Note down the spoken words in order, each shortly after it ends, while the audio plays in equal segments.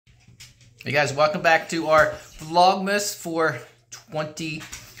Hey guys, welcome back to our Vlogmas for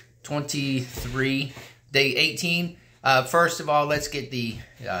 2023, day 18. First of all, let's get the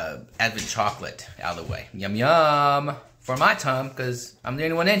Advent chocolate out of the way. Yum yum for my tongue, because I'm the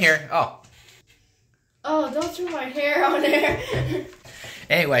only one in here. Oh, don't throw my hair on there.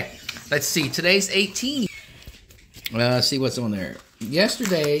 Anyway, let's see. Today's 18. Let's see what's on there.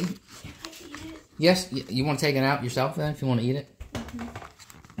 Yesterday. Yes, you want to take it out yourself then if you want to eat it? Mm-hmm.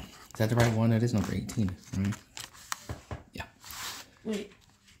 Is that the right one? It is number 18, right? Yeah. Wait.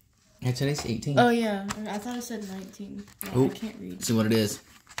 Yeah, today's 18. Oh, yeah. I thought it said 19. Oh, I can't read. Let's see what it is.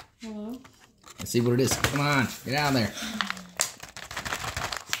 Hello? Let's see what it is. Come on. Get out of there.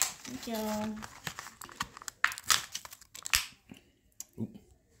 Thank you.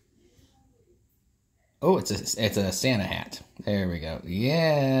 Oh, it's a Santa hat. There we go.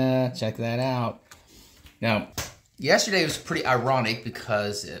 Yeah, check that out. Now, yesterday was pretty ironic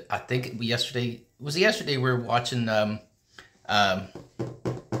because I think yesterday we were watching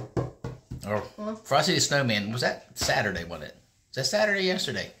Frosty the Snowman. Was that Saturday? Was it? Was that Saturday or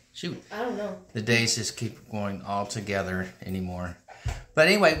yesterday? Shoot. I don't know. The days just keep going all together anymore. But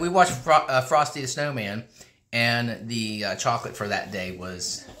anyway, we watched Frosty the Snowman, and the chocolate for that day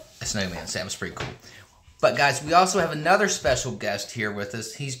was a snowman. So that was pretty cool. But guys, we also have another special guest here with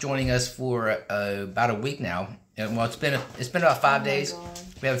us. He's joining us for about a week now. And well, it's been about 5 days. God.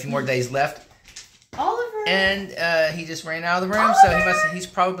 We have a few more days left. Oliver. And he just ran out of the room, so he's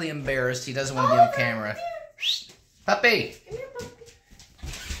probably embarrassed. He doesn't want to be on camera. Puppy. Come here,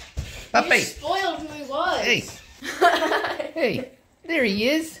 Puppy. You spoiled who he was. Hey. Hey. There he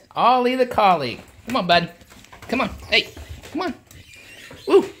is. Ollie the Collie. Come on, bud. Come on. Hey. Come on.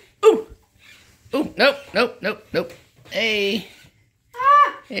 Woo. Ooh. Ooh. Nope. Nope. Nope. Nope. Hey.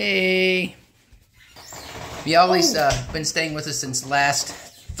 Ah. Hey. Ollie's been staying with us since last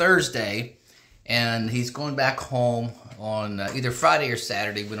Thursday, and he's going back home on either Friday or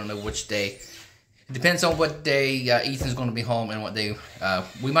Saturday. We don't know which day. It depends on what day Ethan's going to be home and what day.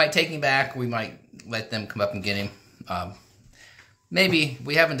 We might take him back. We might let them come up and get him. Maybe.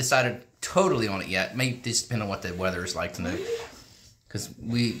 We haven't decided totally on it yet. Maybe just depend on what the weather is like tonight. Because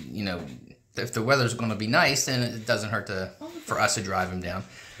if the weather's going to be nice, then it doesn't hurt for us to drive him down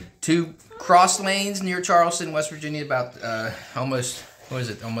to Cross Lanes near Charleston, West Virginia, about almost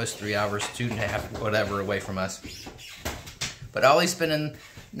 3 hours, 2.5, whatever, away from us. But Ollie's spending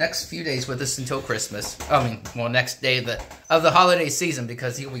next few days with us until Christmas. Next day of the holiday season,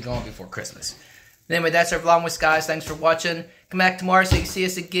 because he'll be gone before Christmas. Anyway, that's our Vlogmas, guys. Thanks for watching. Come back tomorrow so you can see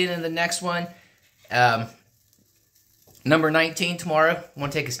us again in the next one. Number 19 tomorrow.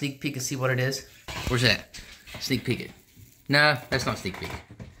 Want to take a sneak peek and see what it is? Where's that? Sneak peek it. No, that's not sneak peek.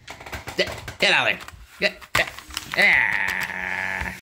 Get out of there. Get.